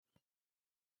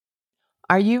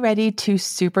Are you ready to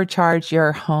supercharge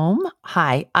your home?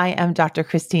 Hi, I am Dr.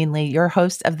 Christine Lee, your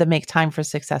host of the Make Time for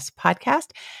Success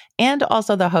podcast, and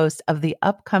also the host of the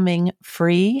upcoming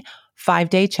free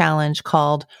 5-day challenge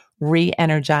called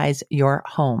Re-Energize Your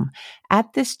Home.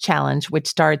 At this challenge, which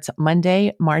starts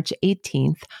Monday, March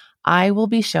 18th, I will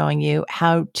be showing you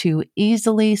how to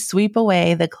easily sweep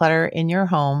away the clutter in your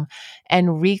home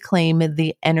and reclaim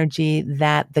the energy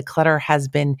that the clutter has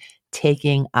been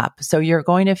taking up. So you're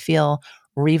going to feel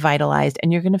revitalized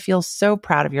and you're going to feel so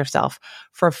proud of yourself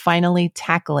for finally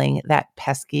tackling that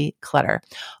pesky clutter.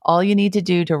 All you need to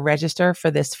do to register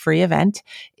for this free event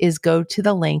is go to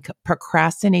the link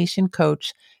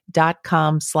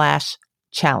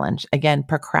procrastinationcoach.com/challenge. Again,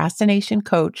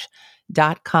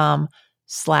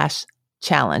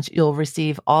 procrastinationcoach.com/challenge. You'll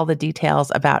receive all the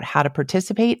details about how to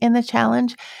participate in the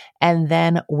challenge, and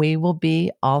then we will be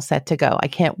all set to go. I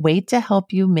can't wait to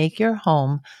help you make your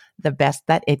home the best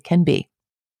that it can be.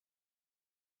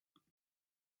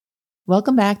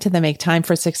 Welcome back to the Make Time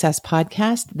for Success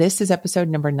podcast. This is episode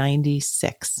number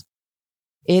 96.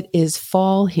 It is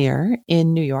fall here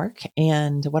in New York,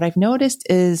 and what I've noticed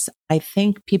is I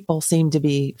think people seem to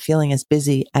be feeling as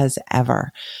busy as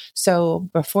ever. So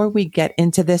before we get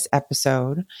into this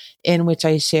episode, in which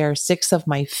I share 6 of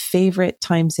my favorite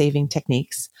time-saving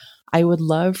techniques, I would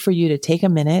love for you to take a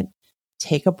minute,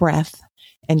 take a breath,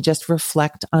 and just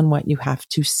reflect on what you have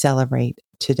to celebrate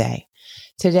today.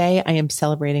 Today, I am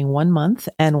celebrating 1 month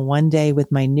and 1 day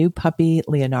with my new puppy,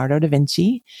 Leonardo da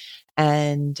Vinci,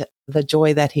 and the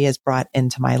joy that he has brought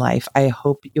into my life. I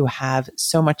hope you have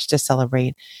so much to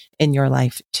celebrate in your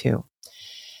life too.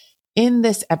 In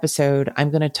this episode, I'm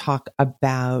going to talk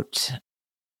about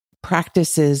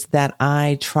practices that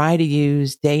I try to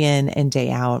use day in and day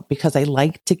out because I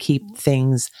like to keep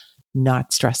things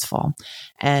not stressful.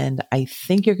 And I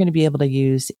think you're going to be able to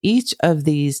use each of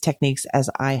these techniques as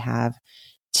I have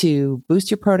to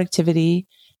boost your productivity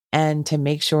and to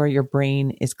make sure your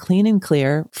brain is clean and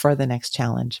clear for the next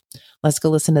challenge. Let's go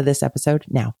listen to this episode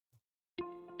now.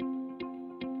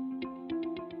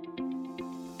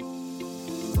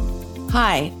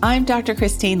 Hi, I'm Dr.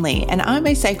 Christine Lee, and I'm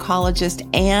a psychologist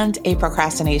and a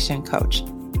procrastination coach.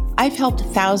 I've helped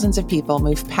thousands of people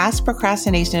move past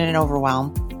procrastination and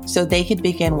overwhelm so they could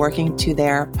begin working to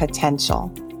their potential.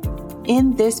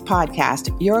 In this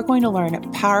podcast, you're going to learn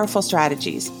powerful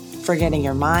strategies for getting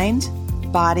your mind,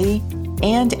 body,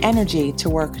 and energy to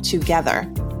work together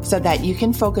so that you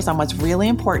can focus on what's really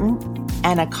important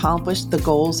and accomplish the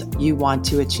goals you want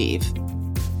to achieve.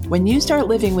 When you start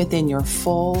living within your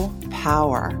full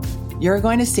power, you're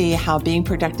going to see how being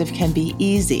productive can be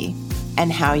easy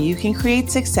and how you can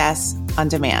create success on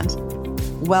demand.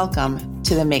 Welcome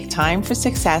to the Make Time for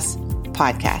Success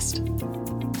podcast.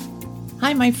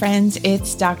 Hi, my friends.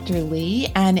 It's Dr. Lee,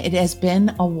 and it has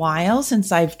been a while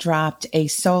since I've dropped a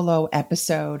solo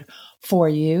episode for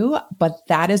you, but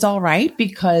that is all right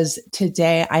because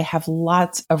today I have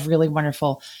lots of really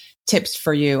wonderful tips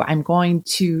for you. I'm going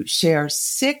to share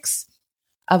 6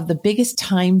 of the biggest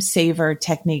time saver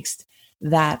techniques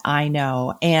that I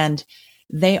know, and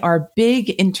they are big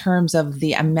in terms of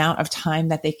the amount of time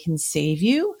that they can save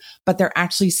you, but they're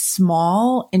actually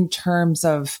small in terms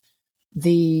of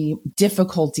the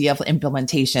difficulty of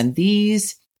implementation.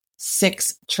 These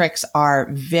 6 tricks are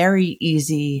very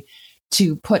easy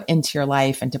to put into your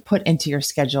life and to put into your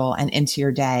schedule and into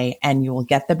your day, and you will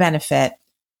get the benefit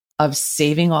of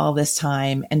saving all this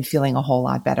time and feeling a whole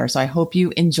lot better. So I hope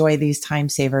you enjoy these time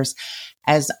savers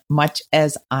as much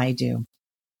as I do.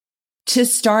 To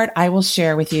start, I will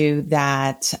share with you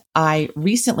that I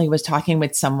recently was talking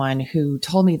with someone who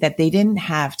told me that they didn't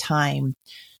have time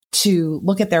to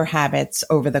look at their habits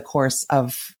over the course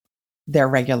of their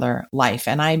regular life.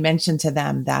 And I mentioned to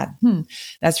them that,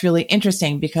 that's really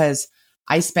interesting because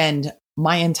I spend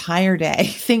my entire day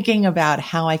thinking about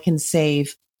how I can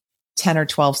save 10 or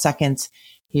 12 seconds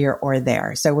here or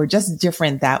there. So we're just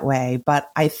different that way. But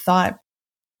I thought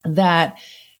that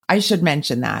I should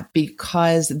mention that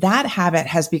because that habit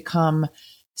has become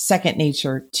second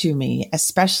nature to me,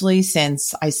 especially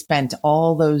since I spent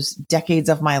all those decades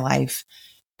of my life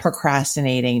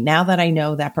procrastinating. Now that I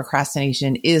know that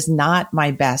procrastination is not my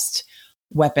best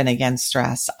weapon against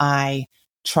stress, I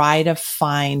try to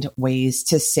find ways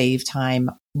to save time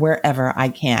wherever I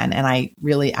can. And I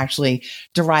really actually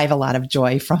derive a lot of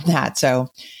joy from that. So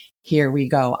here we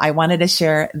go. I wanted to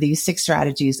share these 6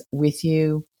 strategies with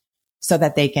you so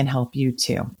that they can help you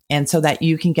too. And so that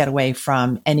you can get away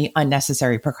from any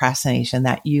unnecessary procrastination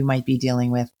that you might be dealing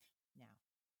with.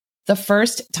 The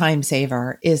first time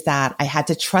saver is that I had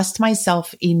to trust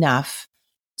myself enough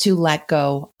to let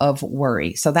go of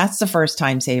worry. So that's the first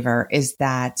time saver, is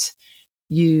that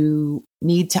you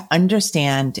need to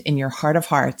understand in your heart of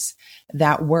hearts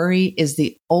that worry is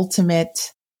the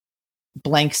ultimate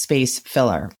blank space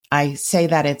filler. I say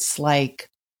that it's like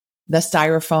the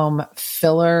styrofoam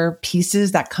filler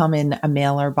pieces that come in a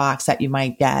mailer box that you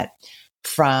might get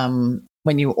from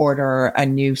when you order a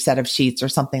new set of sheets or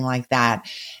something like that.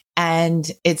 And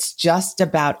it's just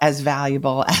about as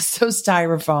valuable as those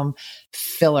styrofoam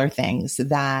filler things.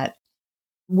 That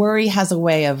worry has a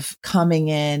way of coming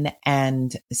in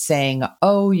and saying,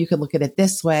 oh, you could look at it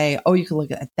this way. Oh, you could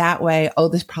look at it that way. Oh,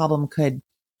 this problem could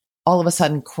all of a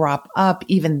sudden crop up,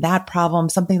 even that problem,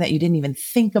 something that you didn't even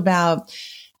think about.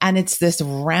 And it's this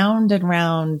round and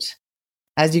round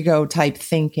as you go type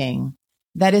thinking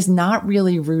that is not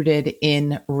really rooted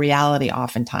in reality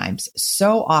oftentimes.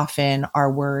 So often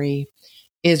our worry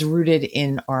is rooted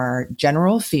in our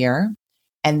general fear.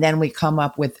 And then we come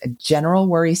up with general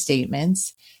worry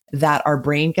statements that our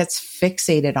brain gets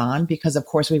fixated on because, of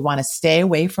course, we want to stay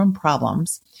away from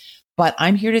problems. But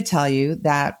I'm here to tell you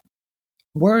that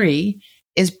worry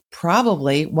is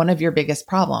probably one of your biggest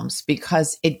problems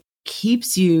because it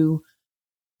keeps you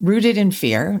rooted in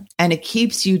fear and it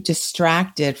keeps you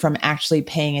distracted from actually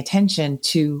paying attention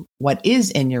to what is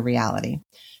in your reality.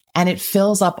 And it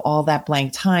fills up all that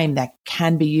blank time that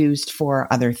can be used for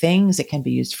other things. It can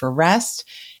be used for rest.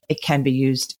 It can be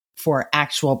used for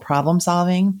actual problem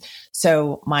solving.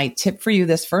 So my tip for you,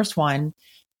 this first one,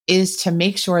 is to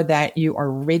make sure that you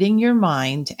are ridding your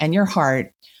mind and your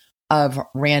heart of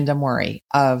random worry,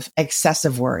 of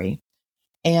excessive worry,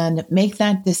 and make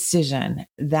that decision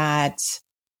that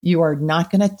you are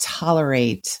not going to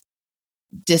tolerate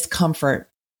discomfort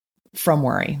from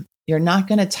worry. You're not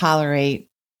going to tolerate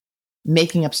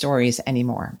making up stories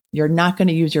anymore. You're not going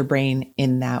to use your brain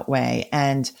in that way.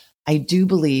 And I do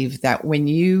believe that when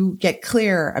you get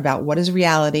clear about what is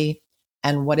reality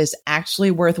and what is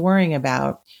actually worth worrying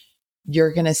about,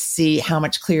 you're going to see how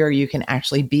much clearer you can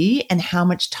actually be and how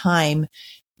much time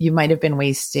you might have been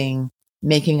wasting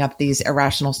making up these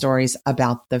irrational stories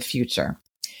about the future.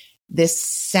 This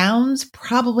sounds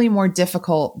probably more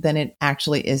difficult than it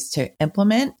actually is to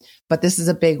implement, but this is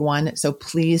a big one. So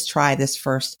please try this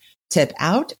first tip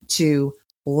out to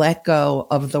let go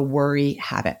of the worry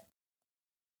habit.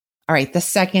 All right. The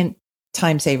second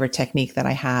time saver technique that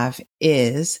I have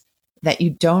is that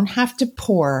you don't have to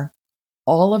pour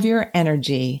all of your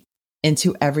energy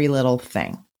into every little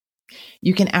thing.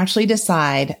 You can actually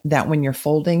decide that when you're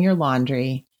folding your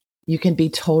laundry, you can be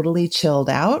totally chilled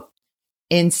out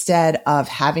instead of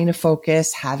having to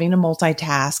focus, having to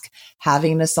multitask,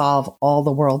 having to solve all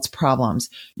the world's problems.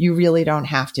 You really don't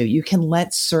have to. You can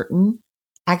let certain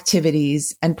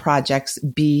activities and projects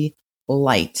be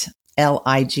light,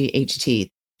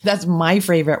 L-I-G-H-T. That's my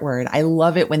favorite word. I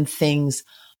love it when things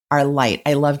are light.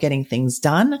 I love getting things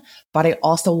done, but I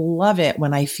also love it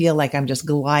when I feel like I'm just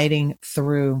gliding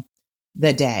through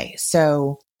the day.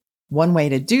 So one way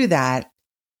to do that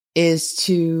is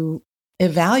to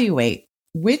evaluate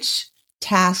which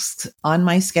tasks on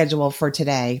my schedule for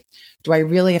today do I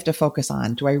really have to focus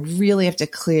on? Do I really have to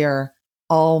clear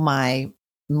all my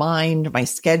mind, my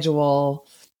schedule,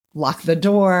 lock the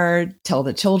door, tell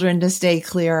the children to stay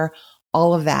clear,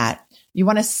 all of that? You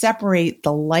want to separate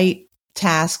the light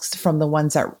tasks from the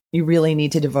ones that you really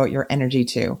need to devote your energy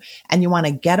to. And you want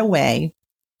to get away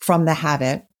from the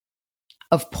habit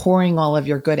of pouring all of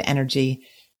your good energy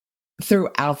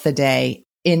throughout the day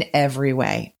in every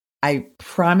way. I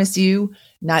promise you,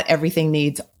 not everything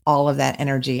needs all of that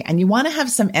energy. And you want to have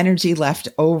some energy left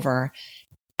over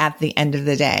at the end of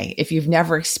the day. If you've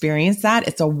never experienced that,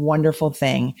 it's a wonderful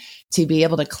thing to be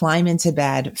able to climb into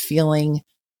bed feeling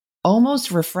almost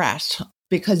refreshed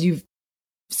because you've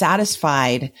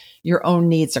satisfied your own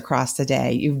needs across the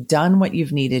day. You've done what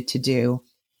you've needed to do,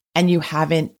 and you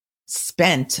haven't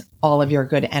spent all of your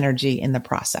good energy in the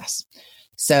process.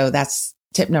 So that's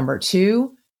tip number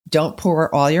 2. Don't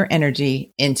pour all your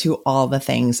energy into all the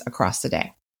things across the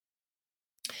day.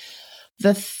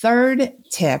 The third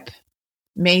tip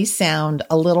may sound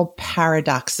a little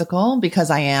paradoxical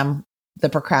because I am the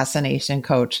procrastination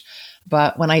coach.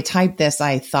 But when I typed this,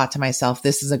 I thought to myself,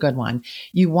 this is a good one.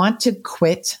 You want to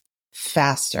quit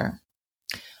faster.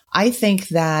 I think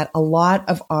that a lot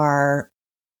of our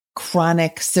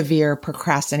chronic, severe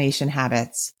procrastination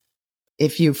habits,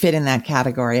 if you fit in that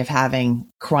category of having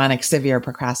chronic, severe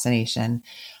procrastination,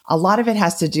 a lot of it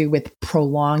has to do with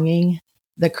prolonging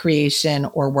the creation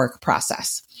or work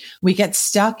process. We get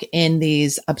stuck in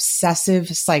these obsessive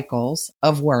cycles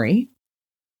of worry.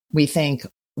 We think,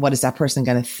 what is that person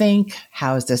going to think?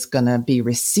 How is this going to be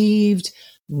received?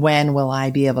 When will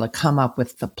I be able to come up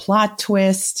with the plot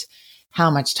twist? How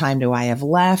much time do I have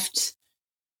left?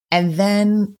 And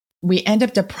then we end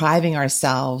up depriving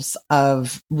ourselves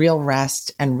of real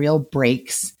rest and real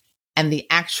breaks and the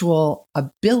actual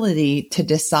ability to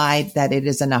decide that it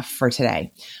is enough for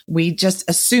today. We just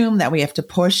assume that we have to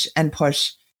push and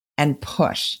push and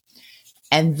push.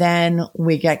 And then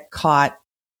we get caught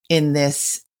in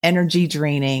this energy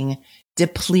draining,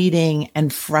 depleting,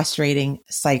 and frustrating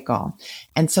cycle.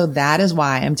 And so that is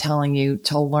why I'm telling you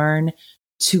to learn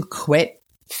to quit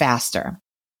faster.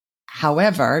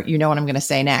 However, you know what I'm going to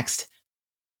say next.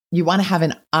 You want to have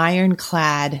an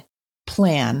ironclad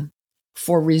plan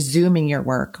for resuming your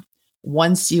work.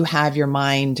 Once you have your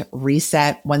mind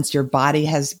reset, once your body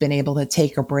has been able to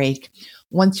take a break,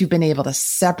 once you've been able to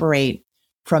separate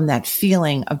from that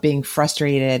feeling of being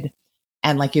frustrated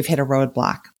and like you've hit a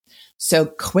roadblock. So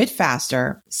quit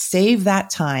faster, save that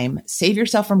time, save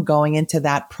yourself from going into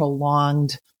that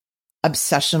prolonged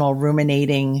obsessional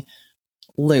ruminating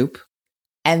loop,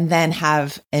 and then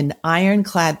have an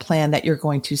ironclad plan that you're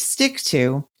going to stick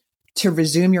to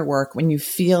resume your work when you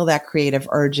feel that creative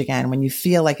urge again, when you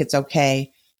feel like it's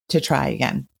okay to try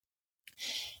again.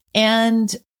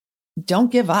 And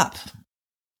don't give up.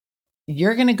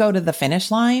 You're going to go to the finish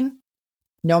line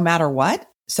no matter what.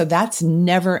 So that's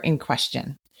never in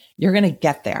question. You're going to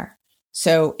get there.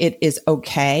 So it is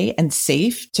okay and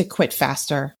safe to quit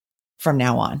faster from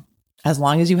now on. As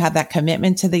long as you have that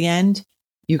commitment to the end,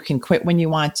 you can quit when you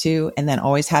want to, and then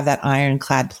always have that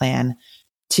ironclad plan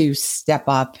to step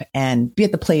up and be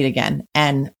at the plate again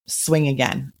and swing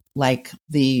again, like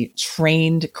the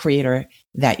trained creator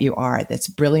that you are, that's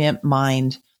brilliant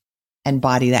mind and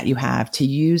body that you have, to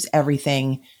use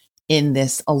everything in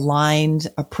this aligned,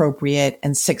 appropriate,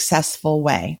 and successful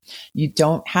way. You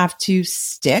don't have to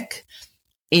stick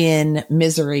in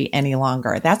misery any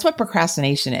longer. That's what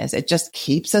procrastination is. It just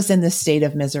keeps us in this state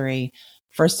of misery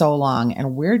for so long.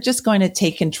 And we're just going to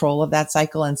take control of that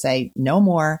cycle and say, no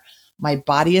more. My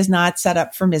body is not set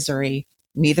up for misery.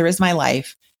 Neither is my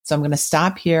life. So I'm going to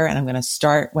stop here and I'm going to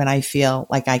start when I feel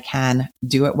like I can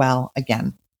do it well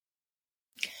again.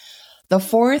 The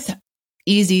fourth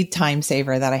easy time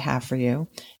saver that I have for you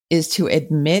is to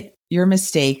admit your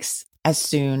mistakes as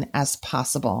soon as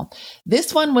possible.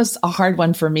 This one was a hard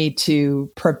one for me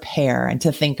to prepare and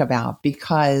to think about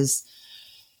because,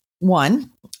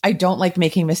 one, I don't like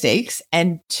making mistakes.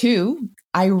 And two,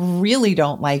 I really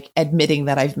don't like admitting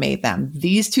that I've made them.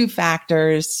 These two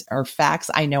factors are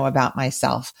facts I know about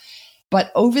myself.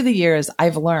 But over the years,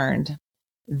 I've learned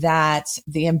that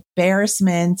the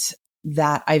embarrassment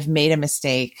that I've made a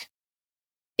mistake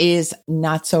is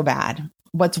not so bad.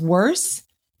 What's worse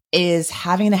is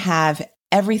having to have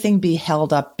everything be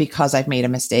held up because I've made a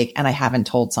mistake and I haven't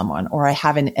told someone or I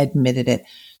haven't admitted it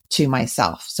to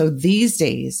myself. So these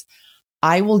days,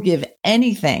 I will give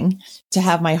anything to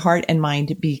have my heart and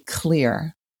mind be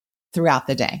clear throughout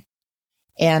the day.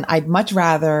 And I'd much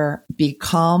rather be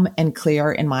calm and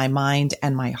clear in my mind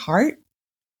and my heart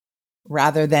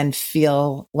rather than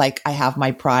feel like I have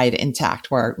my pride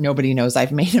intact where nobody knows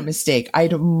I've made a mistake.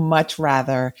 I'd much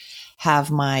rather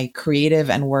have my creative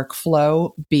and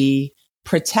workflow be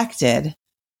protected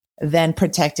than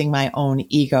protecting my own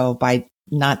ego by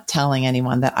not telling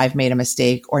anyone that I've made a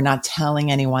mistake or not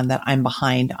telling anyone that I'm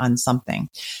behind on something.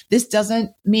 This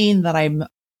doesn't mean that I'm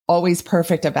always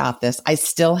perfect about this. I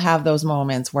still have those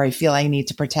moments where I feel I need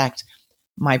to protect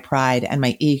my pride and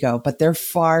my ego, but they're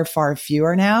far, far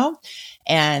fewer now.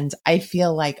 And I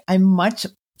feel like I'm much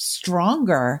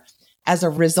stronger as a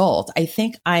result. I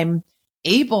think I'm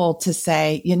able to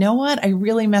say, you know what? I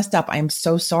really messed up. I'm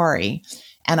so sorry.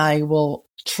 And I will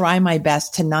try my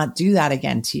best to not do that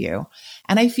again to you.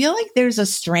 And I feel like there's a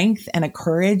strength and a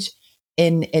courage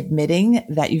in admitting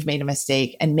that you've made a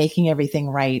mistake and making everything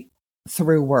right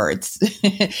through words.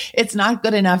 It's not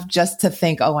good enough just to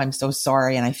think, oh, I'm so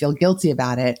sorry and I feel guilty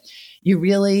about it. You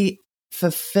really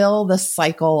fulfill the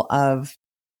cycle of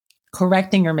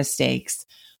correcting your mistakes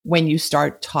when you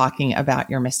start talking about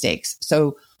your mistakes.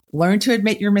 So learn to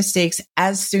admit your mistakes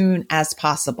as soon as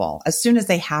possible, as soon as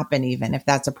they happen, even if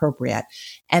that's appropriate.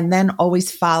 And then always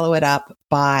follow it up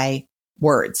by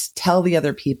words. Tell the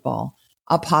other people,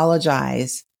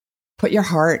 apologize, put your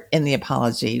heart in the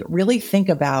apology. Really think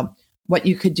about what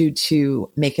you could do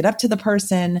to make it up to the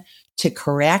person, to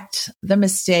correct the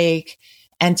mistake,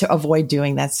 and to avoid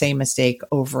doing that same mistake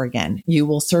over again. You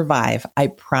will survive. I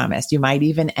promise. You might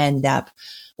even end up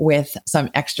with some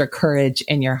extra courage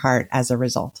in your heart as a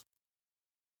result.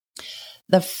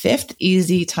 The fifth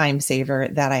easy time saver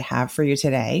that I have for you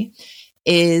today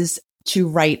is to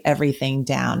write everything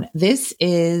down. This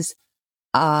is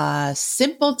a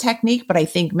simple technique, but I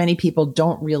think many people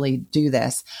don't really do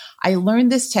this. I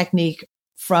learned this technique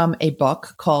from a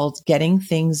book called Getting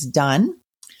Things Done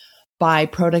by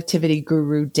productivity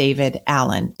guru David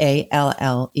Allen,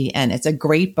 Allen. It's a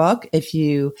great book if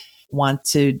you want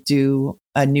to do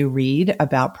a new read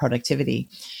about productivity.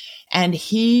 And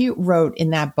he wrote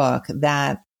in that book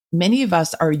that many of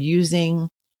us are using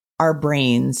our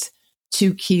brains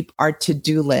to keep our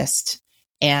to-do list.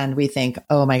 And we think,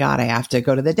 oh my God, I have to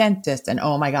go to the dentist. And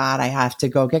oh my God, I have to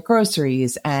go get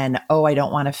groceries. And oh, I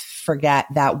don't want to forget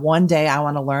that one day I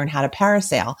want to learn how to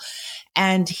parasail.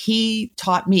 And he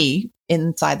taught me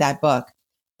inside that book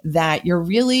that you're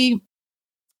really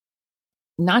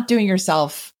not doing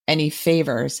yourself any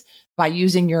favors by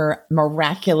using your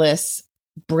miraculous,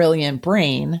 brilliant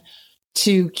brain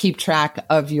to keep track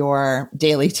of your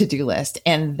daily to-do list.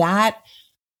 And that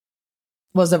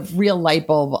was a real light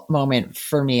bulb moment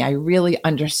for me. I really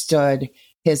understood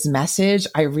his message.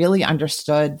 I really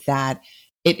understood that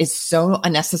it is so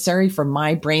unnecessary for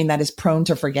my brain that is prone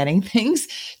to forgetting things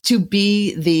to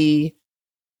be the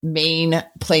main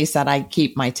place that I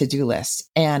keep my to-do list.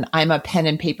 And I'm a pen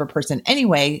and paper person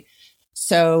anyway.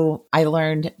 So I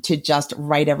learned to just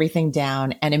write everything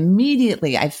down. And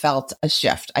immediately I felt a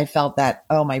shift. I felt that,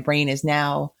 oh, my brain is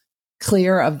now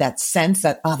clear of that sense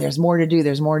that, oh, there's more to do.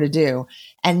 There's more to do.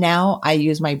 And now I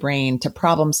use my brain to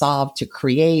problem solve, to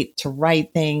create, to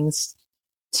write things,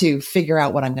 to figure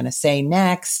out what I'm going to say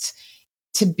next,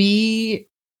 to be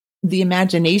the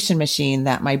imagination machine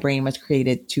that my brain was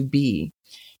created to be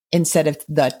instead of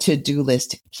the to-do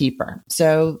list keeper.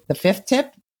 So the fifth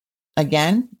tip,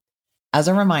 again, as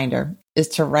a reminder, is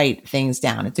to write things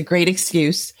down. It's a great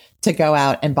excuse to go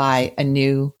out and buy a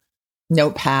new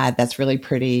notepad that's really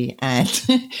pretty and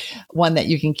one that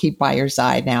you can keep by your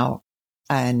side now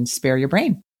and spare your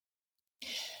brain.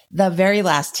 The very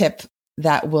last tip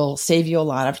that will save you a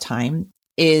lot of time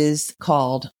is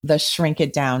called the shrink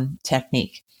it down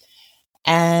technique.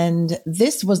 And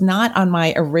this was not on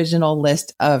my original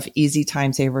list of easy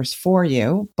time savers for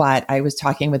you, but I was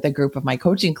talking with a group of my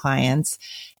coaching clients,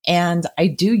 and I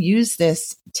do use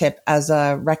this tip as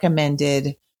a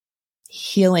recommended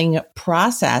healing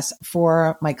process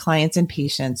for my clients and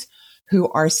patients who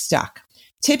are stuck.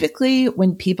 Typically,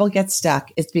 when people get stuck,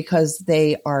 it's because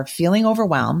they are feeling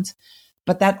overwhelmed,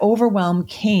 but that overwhelm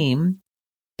came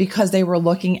because they were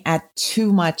looking at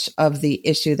too much of the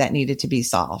issue that needed to be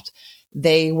solved.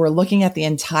 They were looking at the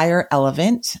entire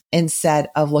elephant instead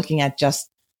of looking at just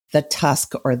the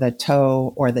tusk or the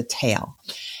toe or the tail.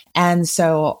 And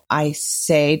so I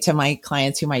say to my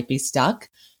clients who might be stuck,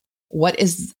 what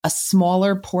is a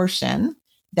smaller portion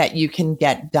that you can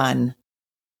get done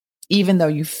even though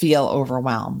you feel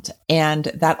overwhelmed? And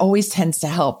that always tends to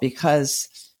help because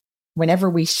whenever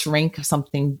we shrink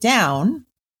something down,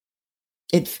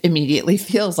 it immediately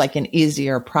feels like an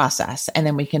easier process. And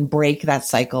then we can break that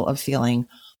cycle of feeling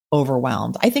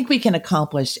overwhelmed. I think we can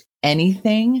accomplish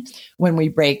anything when we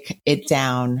break it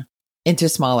down into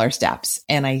smaller steps.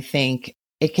 And I think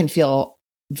it can feel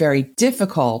very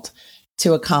difficult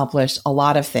to accomplish a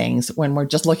lot of things when we're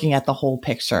just looking at the whole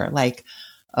picture, like,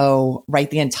 oh,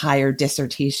 write the entire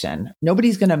dissertation.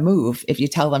 Nobody's going to move if you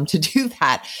tell them to do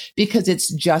that because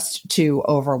it's just too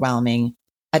overwhelming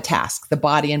a task. The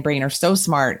body and brain are so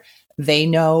smart. They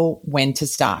know when to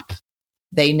stop.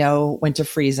 They know when to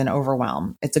freeze and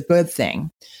overwhelm. It's a good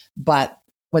thing. But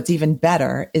what's even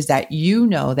better is that you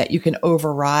know that you can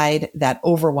override that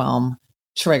overwhelm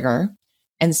trigger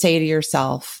and say to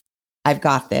yourself, I've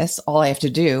got this. All I have to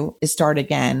do is start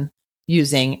again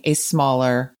using a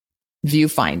smaller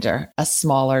viewfinder. A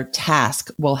smaller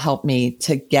task will help me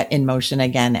to get in motion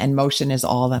again. And motion is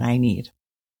all that I need.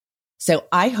 So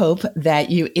I hope that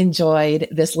you enjoyed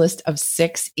this list of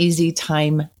 6 easy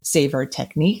time saver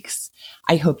techniques.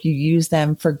 I hope you use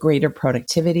them for greater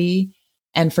productivity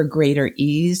and for greater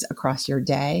ease across your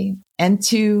day and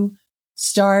to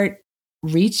start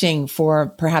reaching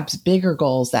for perhaps bigger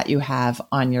goals that you have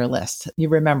on your list. You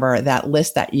remember that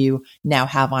list that you now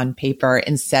have on paper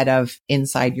instead of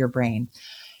inside your brain.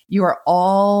 You are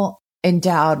all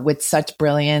endowed with such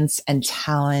brilliance and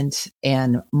talent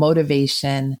and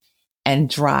motivation and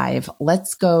drive.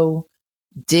 Let's go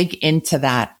dig into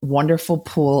that wonderful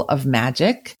pool of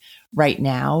magic right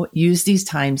now. Use these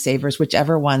time savers,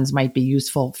 whichever ones might be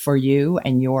useful for you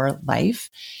and your life.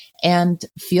 And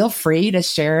feel free to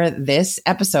share this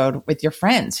episode with your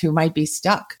friends who might be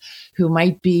stuck, who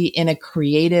might be in a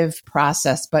creative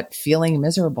process, but feeling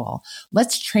miserable.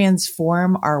 Let's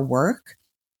transform our work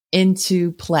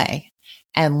into play.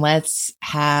 And let's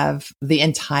have the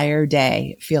entire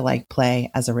day feel like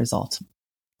play as a result.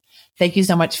 Thank you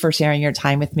so much for sharing your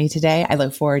time with me today. I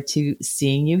look forward to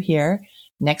seeing you here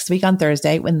next week on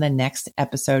Thursday when the next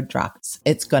episode drops.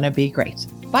 It's going to be great.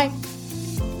 Bye.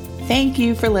 Thank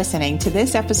you for listening to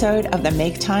this episode of the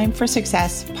Make Time for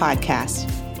Success podcast.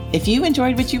 If you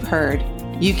enjoyed what you've heard,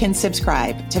 you can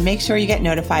subscribe to make sure you get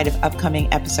notified of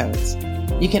upcoming episodes.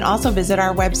 You can also visit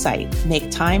our website,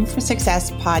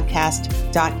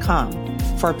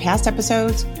 maketimeforsuccesspodcast.com, for past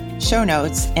episodes, show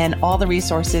notes, and all the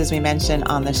resources we mention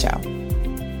on the show.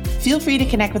 Feel free to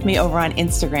connect with me over on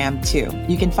Instagram too.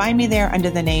 You can find me there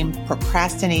under the name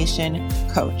Procrastination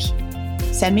Coach.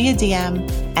 Send me a DM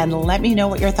and let me know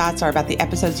what your thoughts are about the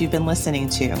episodes you've been listening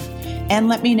to. And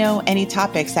let me know any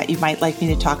topics that you might like me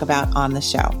to talk about on the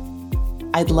show.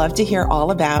 I'd love to hear all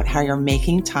about how you're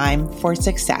making time for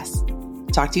success.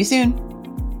 Talk to you soon.